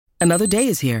Another day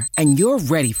is here, and you're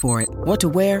ready for it. What to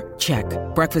wear? Check.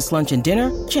 Breakfast, lunch, and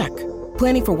dinner? Check.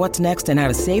 Planning for what's next and how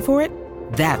to save for it?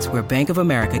 That's where Bank of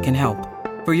America can help.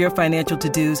 For your financial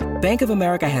to-dos, Bank of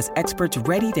America has experts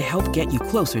ready to help get you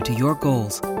closer to your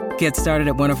goals. Get started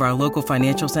at one of our local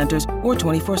financial centers or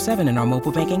 24/7 in our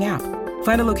mobile banking app.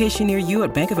 Find a location near you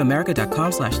at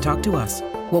bankofamerica.com/talktous.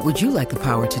 What would you like the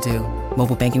power to do?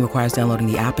 Mobile banking requires downloading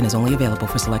the app and is only available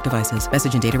for select devices.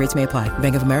 Message and data rates may apply.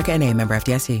 Bank of America N.A., member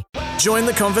FDIC. Join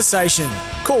the conversation.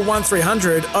 Call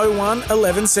 1300 01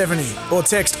 1170 or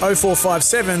text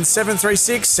 0457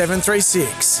 736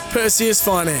 736. Perseus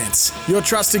Finance, your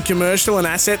trusted commercial and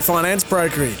asset finance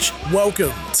brokerage.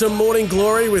 Welcome to Morning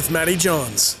Glory with Matty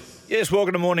Johns. Yes,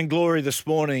 welcome to Morning Glory this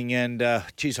morning. And, I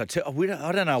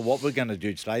don't know what we're going to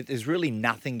do today. There's really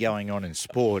nothing going on in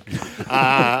sport.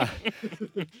 Well,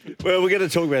 we're going to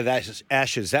talk about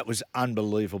Ashes. That was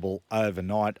unbelievable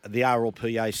overnight. The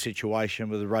RLPA situation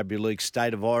with the Rugby League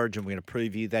State of Origin. We're going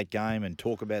to preview that game and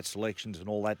talk about selections and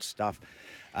all that stuff.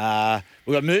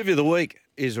 We've got Movie of the Week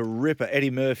is a ripper. Eddie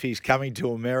Murphy's coming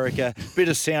to America. Bit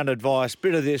of sound advice,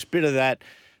 bit of this, bit of that.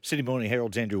 Sydney Morning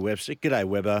Herald's Andrew Webster. G'day,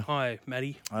 Webber. Hi,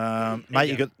 Matty. Mate,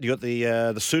 you got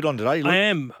the suit on today. I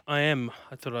am.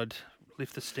 I thought I'd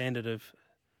lift the standard of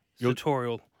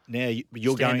tutorial. Now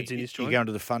you're going to the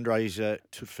fundraiser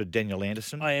for Daniel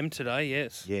Anderson. I am today.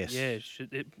 Yes. Yes. Yeah.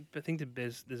 I think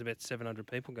there's about 700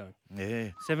 people going.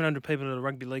 Yeah. 700 people at a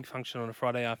rugby league function on a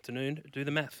Friday afternoon. Do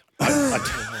the math.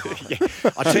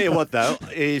 I tell you what though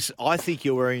is I think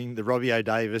you're wearing the Robbie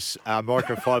O'Davis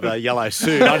microfiber yellow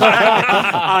suit.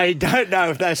 I don't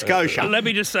know if that's kosher. Let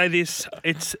me just say this: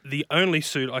 it's the only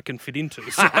suit I can fit into.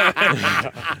 So.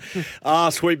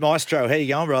 Sweet maestro, how you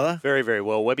going, brother? Very, very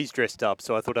well. Webby's dressed up,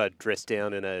 so I thought I'd dress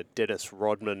down in a Dennis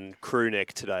Rodman crew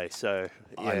neck today. So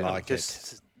yeah, I like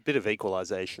just a bit of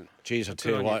equalisation. Jeez, I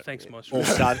tell you what, thanks, maestro.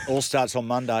 all starts on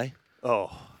Monday.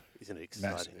 Oh, isn't it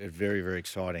exciting? Very, very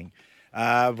exciting.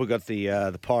 We've got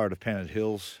the Pirate of Pennant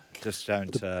Hills. Just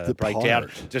don't break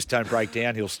down. Just don't break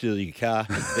down. He'll steal your car.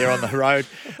 They're on the road.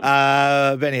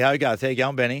 Benny Hogarth, how you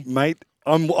going, Benny? Mate,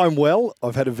 I'm well.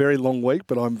 I've had a very long week,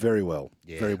 but I'm very well.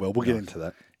 Yeah, very well. We'll get into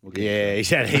that. He's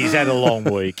had a long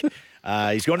week.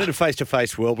 He's gone into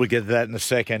face-to-face world. We'll get to that in a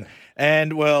second.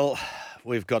 And, well,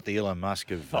 we've got the Elon Musk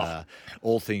of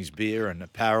all things beer and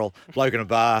apparel. Bloke in a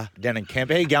bar down in Kemp.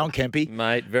 How you going, Kempy?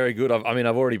 Mate, very good. I've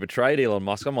already betrayed Elon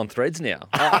Musk. I'm on Threads now.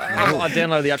 I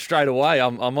downloaded the app straight away.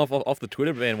 I'm off the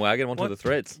Twitter bandwagon onto the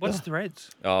Threads. What's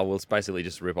Threads? Oh, well, it's basically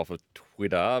just a rip off of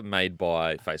Twitter made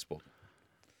by Facebook.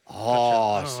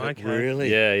 Okay.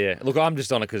 Really? Yeah. Look, I'm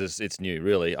just on it because it's new,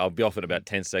 really. I'll be off in about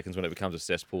 10 seconds when it becomes a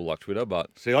cesspool like Twitter, but...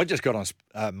 See, I just got on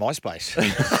MySpace.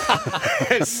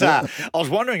 I was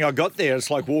wondering, I got there,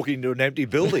 it's like walking into an empty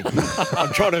building.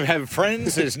 I'm trying to have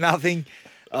friends, there's nothing.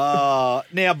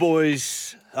 Now,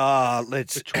 boys,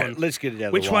 let's get it out of the way.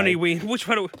 Which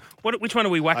one are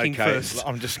we whacking first?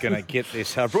 I'm just going to get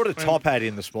this. I brought a top hat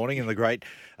in this morning in the great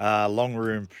long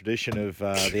room tradition of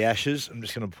the Ashes. I'm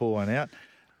just going to pull one out.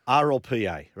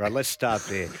 RLPA, right, let's start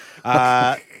there.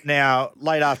 Now,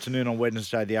 late afternoon on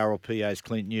Wednesday, the RLPA's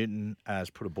Clint Newton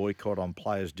has put a boycott on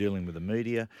players dealing with the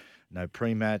media. No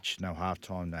pre-match, no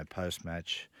halftime, no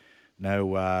post-match,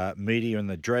 no media in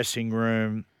the dressing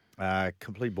room,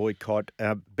 complete boycott.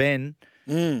 Ben,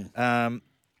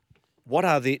 what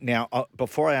are the... Now,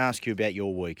 before I ask you about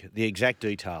your week, the exact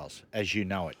details, as you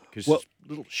know it, because it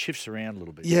little shifts around a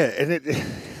little bit. Yeah, and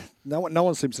no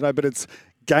one seems to know, but it's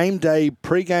game day,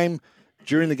 pre-game,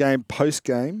 during the game,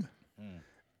 post-game.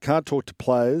 Can't talk to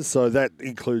players, so that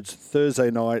includes Thursday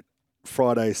night,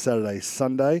 Friday, Saturday,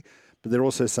 Sunday. But they're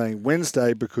also saying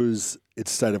Wednesday because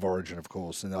it's State of Origin, of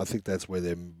course, and I think that's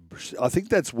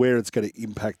where it's going to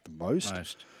impact the most.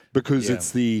 Because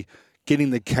it's the getting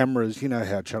the cameras. You know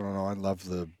how Channel 9 love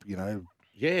the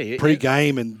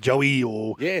pre-game and Joey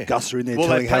or Gus are in there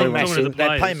telling how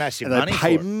they pay massive money. They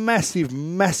pay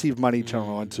massive money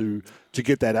Channel 9 to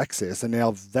get that access, and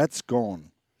now that's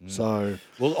gone. So,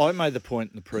 well, I made the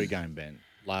point in the pre-game, Ben,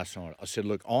 last night. I said,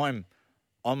 look, I'm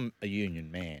a union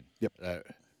man. Yep.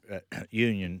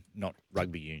 Union, not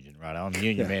rugby union, right? I'm a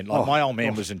union man. Like my old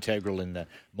man was integral in the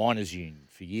miners' union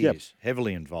for years,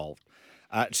 heavily involved.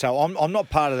 So I'm not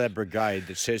part of that brigade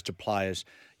that says to players,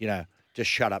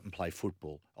 just shut up and play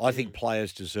football. I think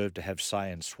players deserve to have say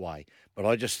and sway, but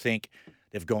I just think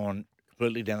they've gone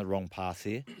completely down the wrong path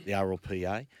here, the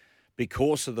RLPA,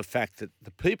 because of the fact that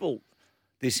the people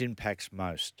this impacts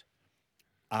most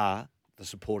are the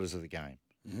supporters of the game,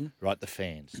 right, the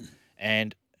fans.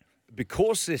 And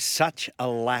because there's such a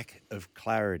lack of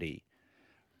clarity,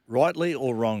 rightly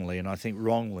or wrongly, and I think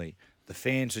wrongly, the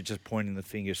fans are just pointing the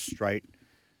finger straight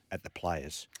at the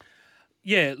players?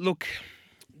 Yeah, look,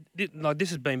 this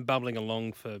has been bubbling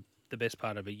along for the best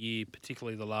part of a year,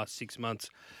 particularly the last 6 months,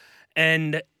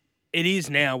 and it is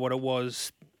now what it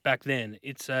was back then.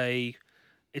 It's a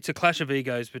clash of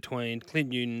egos between Clint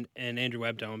Newton and Andrew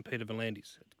Abdo and Peter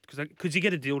V'landys. Because you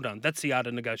get a deal done. That's the art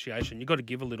of negotiation. You've got to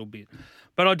give a little bit.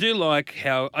 But I do like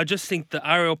how I just think the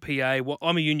RLPA. Well,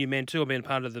 I'm a union man too. I've been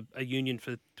part of a union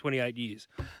for 28 years.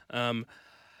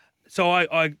 So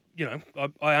I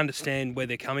understand where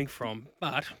they're coming from.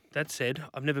 But that said,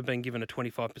 I've never been given a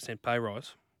 25% pay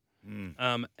rise.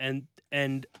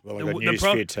 And Well, I got news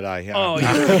for you today. Huh? Oh,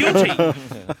 you're cheating.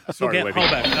 Sorry, Hold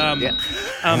Webby. back.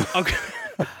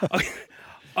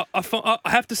 I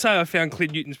have to say I found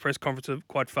Clint Newton's press conference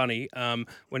quite funny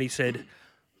when he said,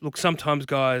 look, sometimes,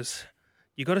 guys,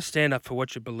 you got to stand up for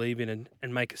what you believe in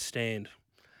and make a stand.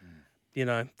 You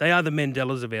know, they are the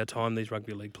Mandelas of our time, these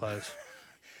rugby league players.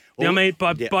 Well,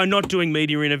 by not doing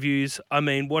media interviews, I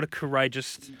mean, what a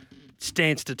courageous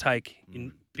stance to take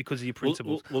because of your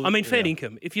principles. Fair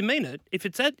income. If you mean it, if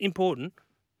it's that important,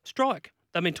 strike.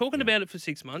 They've been talking about it for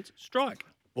 6 months, strike.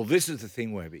 Well, this is the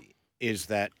thing, Webby, is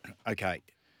that, okay,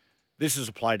 this is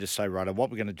a play to say, right, what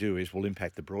we're going to do is we'll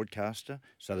impact the broadcaster,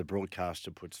 so the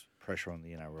broadcaster puts pressure on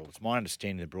the NRL. It's my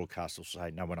understanding the broadcaster will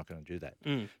say, no, we're not going to do that.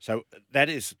 So that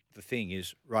is the thing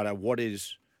is, right, what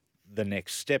is the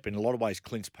next step? In a lot of ways,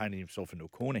 Clint's painting himself into a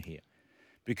corner here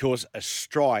because a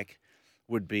strike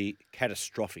would be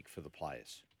catastrophic for the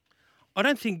players. I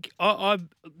don't think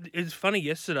it's funny.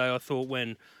 Yesterday, I thought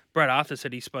when Brad Arthur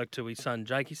said he spoke to his son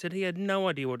Jake, he said he had no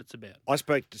idea what it's about.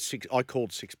 I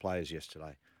called 6 players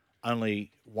yesterday.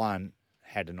 Only one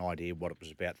had an idea what it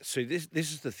was about. See, this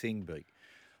is the thing, Beak.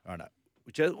 I know.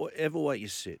 Whichever way you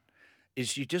sit,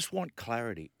 is you just want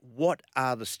clarity. What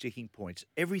are the sticking points?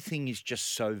 Everything is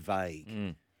just so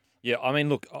vague. Yeah, I mean,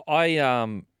 look,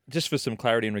 I just for some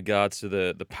clarity in regards to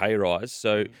the pay rise.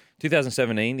 So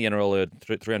 2017, the NRL earned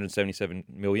 $377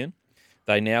 million.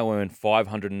 They now earn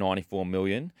 $594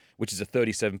 million, which is a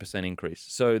 37% increase.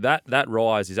 So that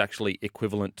rise is actually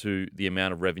equivalent to the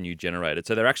amount of revenue generated.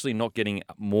 So they're actually not getting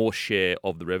more share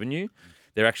of the revenue.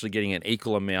 They're actually getting an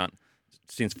equal amount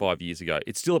since 5 years ago.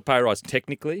 It's still a pay rise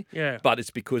technically, but it's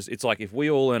because it's like if we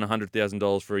all earn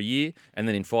 $100,000 for a year and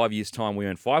then in 5 years' time we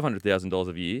earn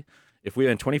 $500,000 a year, if we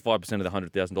earn 25% of the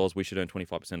 $100,000, we should earn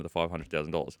 25% of the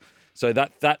 $500,000. So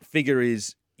that figure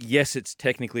is, yes, it's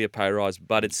technically a pay rise,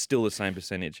 but it's still the same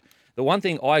percentage. The one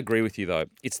thing I agree with you, though,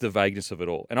 it's the vagueness of it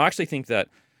all. And I actually think that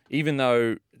even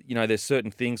though, there's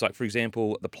certain things, like, for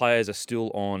example, the players are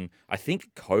still on, I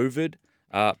think, COVID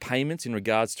payments in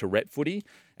regards to rep footy,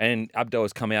 and Abdo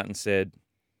has come out and said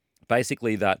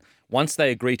basically that once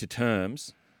they agree to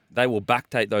terms, they will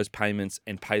backdate those payments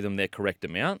and pay them their correct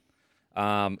amount.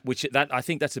 I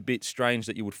think that's a bit strange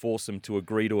that you would force them to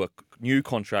agree to a new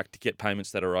contract to get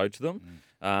payments that are owed to them,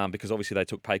 because obviously they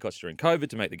took pay cuts during COVID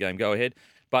to make the game go ahead.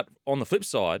 But on the flip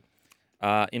side,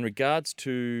 in regards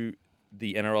to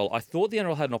the NRL, I thought the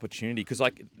NRL had an opportunity because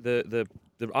like the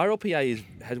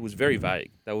RLPA was very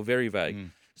vague. They were very vague.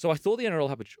 So I thought the NRL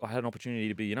had an opportunity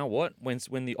to be, you know what,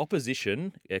 when the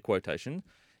opposition, air quotation,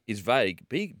 is vague,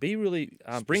 be really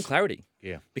bring clarity.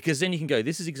 Yeah. Because then you can go,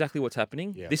 this is exactly what's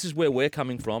happening. Yeah. This is where we're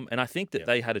coming from. And I think that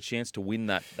they had a chance to win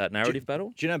that narrative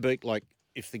battle. Do you know, Beak, like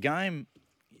if the game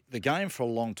for a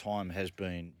long time has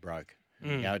been broke.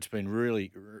 It's been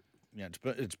really,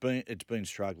 it's been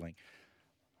struggling.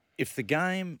 If the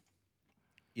game,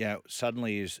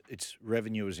 suddenly its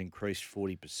revenue has increased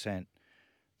 40%,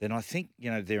 then I think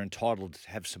they're entitled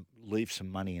to leave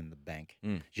some money in the bank.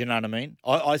 Do you know what I mean?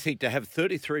 I think to have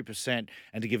 33%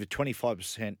 and to give a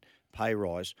 25% pay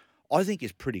rise, I think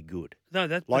is pretty good.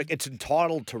 No, it's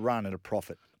entitled to run at a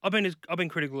profit. I've been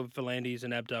critical of V'landys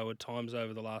and Abdo at times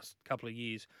over the last couple of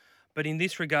years, but in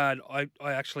this regard, I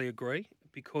actually agree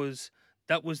because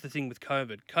that was the thing with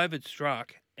COVID. COVID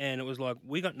struck, and it was like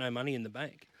we got no money in the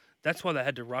bank. That's why they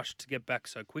had to rush to get back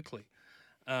so quickly.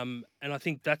 And I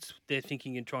think that's their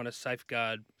thinking in trying to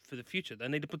safeguard for the future. They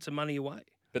need to put some money away.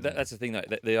 But that's the thing, though.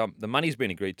 The money's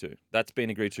been agreed to. That's been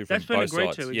agreed to from both sides. That's been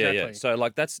agreed to, exactly. Yeah. So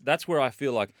like that's where I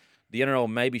feel like the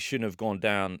NRL maybe shouldn't have gone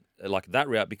down like that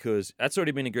route because that's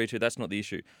already been agreed to. That's not the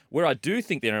issue. Where I do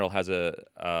think the NRL has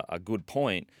a good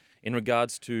point in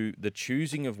regards to the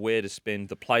choosing of where to spend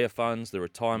the player funds, the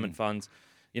retirement funds.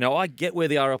 I get where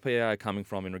the RLPA are coming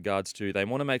from in regards to they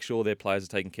want to make sure their players are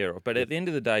taken care of. But at the end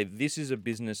of the day, this is a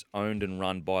business owned and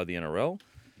run by the NRL.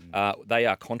 They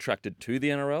are contracted to the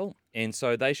NRL, and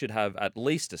so they should have at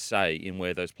least a say in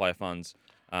where those player funds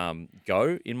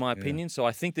go, in my opinion. So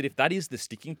I think that if that is the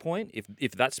sticking point,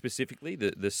 if that's specifically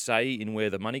the say in where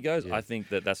the money goes, I think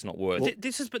that that's not worth.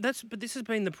 This has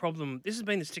been the problem. This has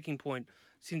been the sticking point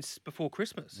since before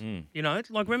Christmas. You know,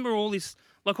 like remember all this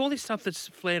stuff that's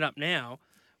flared up now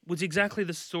was exactly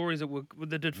the stories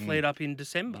that had flared up in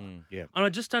December. Yeah. And I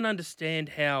just don't understand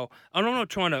how. And I'm not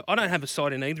trying to. I don't have a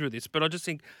side in either of this, but I just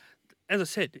think, as I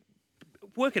said,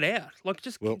 work it out. Like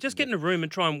just get in a room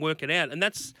and try and work it out. And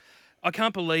that's. I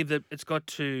can't believe that it's got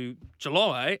to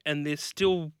July and they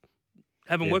still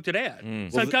haven't worked it out.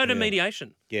 So go to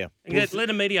mediation. Yeah. And let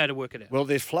a mediator work it out. Well,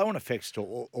 there's flow and effects to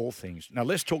all things. Now,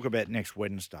 let's talk about next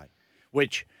Wednesday,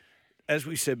 which, as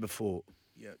we said before,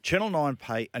 Channel 9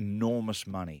 pay enormous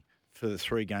money for the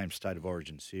 3-game State of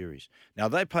Origin series. Now,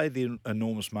 they pay the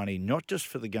enormous money not just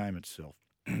for the game itself,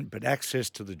 but access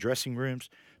to the dressing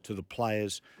rooms, to the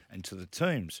players, and to the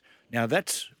teams. Now,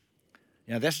 that's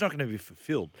not going to be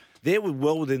fulfilled. They're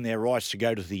well within their rights to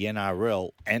go to the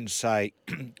NRL and say,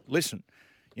 listen,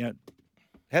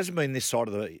 hasn't been this side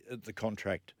of the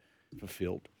contract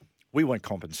fulfilled. We want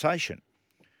compensation.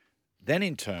 Then,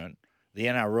 in turn, the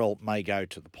NRL may go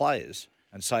to the players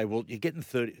and say, well, you're getting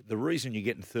the reason you're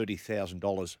getting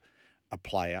 $30,000 a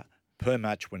player per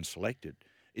match when selected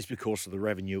is because of the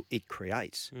revenue it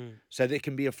creates. So there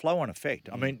can be a flow-on effect.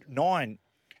 I mean, Nine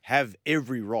have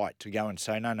every right to go and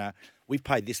say, no, we've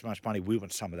paid this much money, we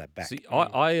want some of that back. See,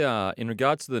 I in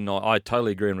regards to the Nine, I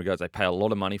totally agree in regards they pay a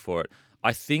lot of money for it.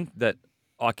 I think that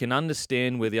I can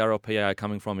understand where the RLPA are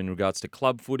coming from in regards to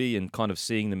club footy and kind of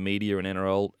seeing the media and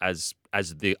NRL as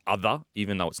the other,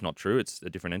 even though it's not true, it's a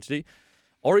different entity.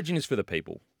 Origin is for the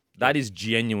people. That is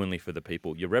genuinely for the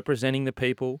people. You're representing the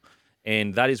people.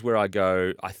 And that is where I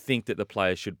go. I think that the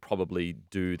players should probably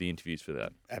do the interviews for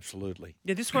that. Absolutely.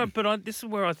 Yeah, this is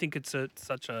where I think it's I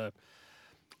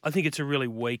think it's a really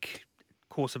weak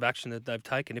course of action that they've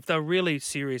taken. If they're really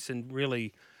serious and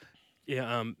really,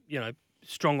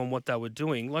 strong on what they were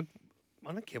doing, like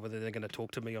I don't care whether they're going to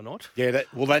talk to me or not. Yeah,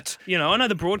 that's I know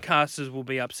the broadcasters will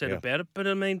be upset about it, but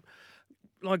I mean.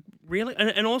 Like really,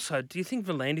 and also, do you think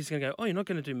Volandi's going to go? Oh, you're not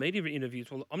going to do media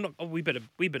interviews? Well, I'm not. Oh, we better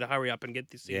hurry up and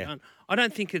get this thing done. I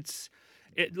don't think it's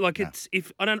it's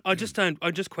if I don't. I just don't.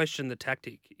 I just question the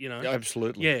tactic. Yeah,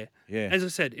 absolutely. Yeah. As I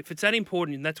said, if it's that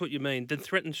important and that's what you mean,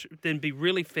 then be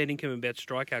really fair income about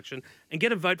strike action and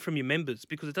get a vote from your members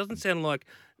because it doesn't sound like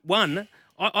one.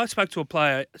 I spoke to a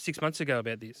player 6 months ago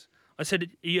about this. I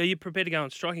said, "Are you prepared to go on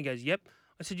strike?" He goes, "Yep."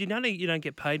 I said, you don't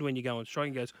get paid when you go on strike.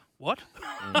 He goes, what?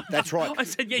 That's right. I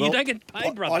said, you don't get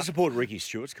paid, brother. I support Ricky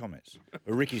Stewart's comments. But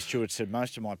Ricky Stewart said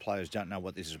most of my players don't know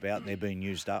what this is about and they're being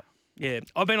used up. Yeah,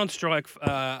 I've been on strike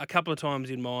a couple of times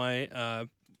in my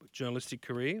journalistic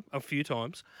career, a few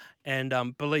times. And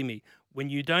believe me, when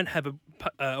you don't have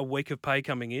a week of pay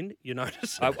coming in, you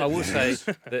notice. I will say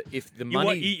that if the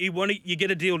money you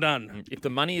get a deal done. If the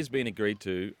money has been agreed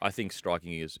to, I think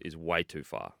striking is way too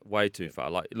far. Way too far.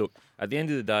 Like, look, at the end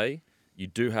of the day, you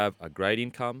do have a great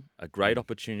income, a great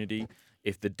opportunity.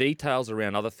 If the details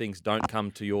around other things don't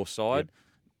come to your side,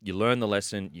 you learn the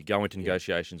lesson. You go into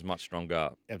negotiations much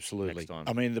stronger. Absolutely. Next time.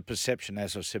 I mean, the perception,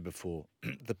 as I said before,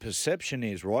 the perception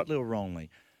is, rightly or wrongly,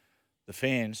 the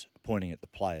fans are pointing at the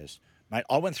players. Mate,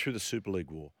 I went through the Super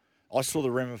League war. I saw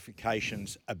the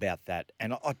ramifications about that.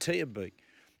 And I tell you, Beak,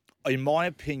 in my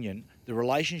opinion, the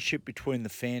relationship between the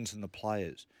fans and the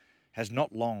players has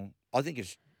not long, I think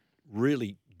it's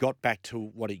really got back to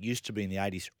what it used to be in the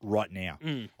 80s right now.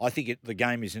 I think the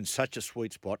game is in such a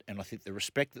sweet spot, and I think the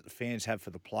respect that the fans have for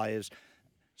the players,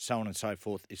 so on and so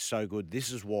forth, is so good.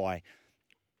 This is why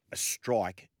a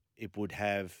strike, it would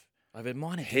have... Over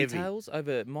minor heavy. details?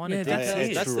 Over minor that's details?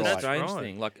 it. That's the Right. strange Right.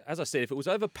 thing. Like, as I said, if it was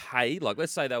over pay, like,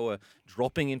 let's say they were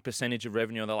dropping in percentage of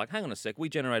revenue and they're like, hang on a sec, we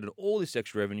generated all this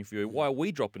extra revenue for you. Why are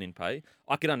we dropping in pay?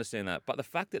 I could understand that. But the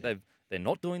fact that they're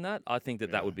not doing that, I think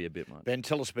that would be a bit much. Ben,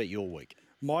 tell us about your week.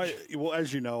 Well,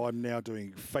 as you know, I'm now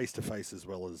doing face-to-face as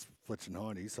well as Fletcher and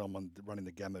Heine, so I'm running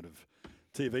the gamut of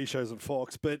TV shows on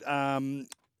Fox. But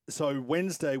so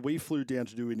Wednesday, we flew down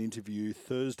to do an interview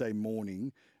Thursday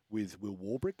morning with Will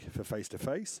Warbrick for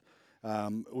face-to-face.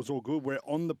 It was all good. We're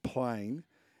on the plane,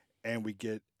 and we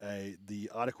get the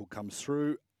article comes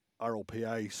through,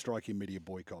 RLPA striking media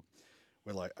boycott.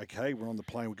 We're like, okay, we're on the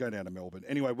plane. We're going down to Melbourne.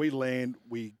 Anyway, we land.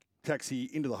 We taxi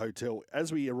into the hotel.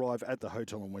 As we arrive at the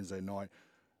hotel on Wednesday night,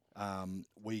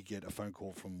 we get a phone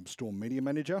call from Storm Media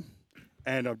Manager.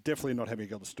 And I'm definitely not having a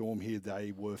go at the Storm here.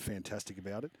 They were fantastic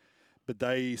about it. But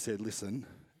they said, listen,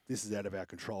 this is out of our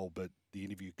control, but the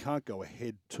interview can't go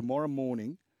ahead tomorrow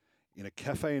morning in a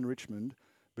cafe in Richmond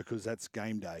because that's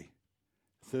game day.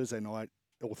 Thursday night,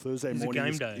 or Thursday It's a morning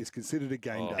game is, day. is considered a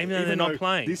game day. Even though they're not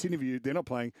playing. This interview, they're not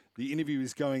playing. The interview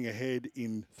is going ahead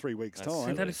in 3 weeks' That's time.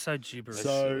 silly. That is so gibberish.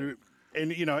 So,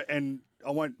 and and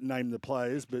I won't name the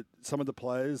players, but some of the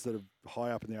players that are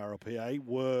high up in the RLPA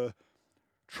were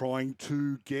trying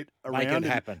to get around Make it and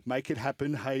happen. Make it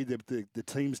happen. Hey, the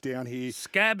team's down here.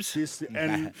 Scabs. This,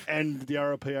 and the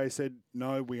RLPA said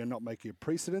no, we are not making a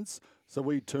precedence. So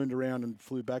we turned around and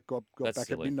flew back, got That's back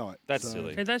silly. at midnight. That's So,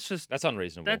 silly. Hey, That's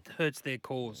unreasonable. that hurts their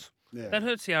cause. Yeah. That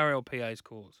hurts the RLPA's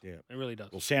cause. Yeah. It really does.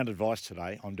 Well, sound advice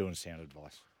today. I'm doing sound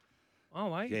advice. Oh,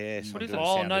 wait. Yes, What I'm is doing it?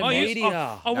 Oh, sound no advice.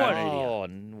 media. Oh, what? Oh,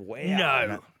 wow.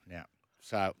 No. Yeah.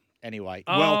 So anyway,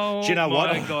 Oh, well, do you know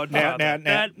what? my God, now, Father. now,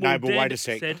 That no, will but wait dead a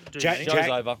sec. set do Jack, me. Show's Jack,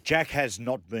 over. Jack has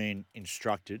not been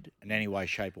instructed in any way,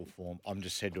 shape, or form. I'm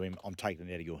just said to him, "I'm taking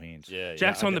it out of your hands." Yeah,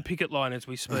 Jack's Yeah, on okay. the picket line as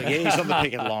we speak. Yeah, he's on the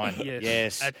picket line.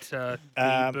 Yes. At the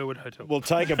Burwood Hotel. We'll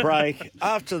take a break.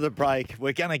 After the break,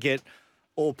 we're going to get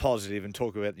all positive and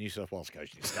talk about the New South Wales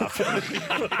coaching stuff.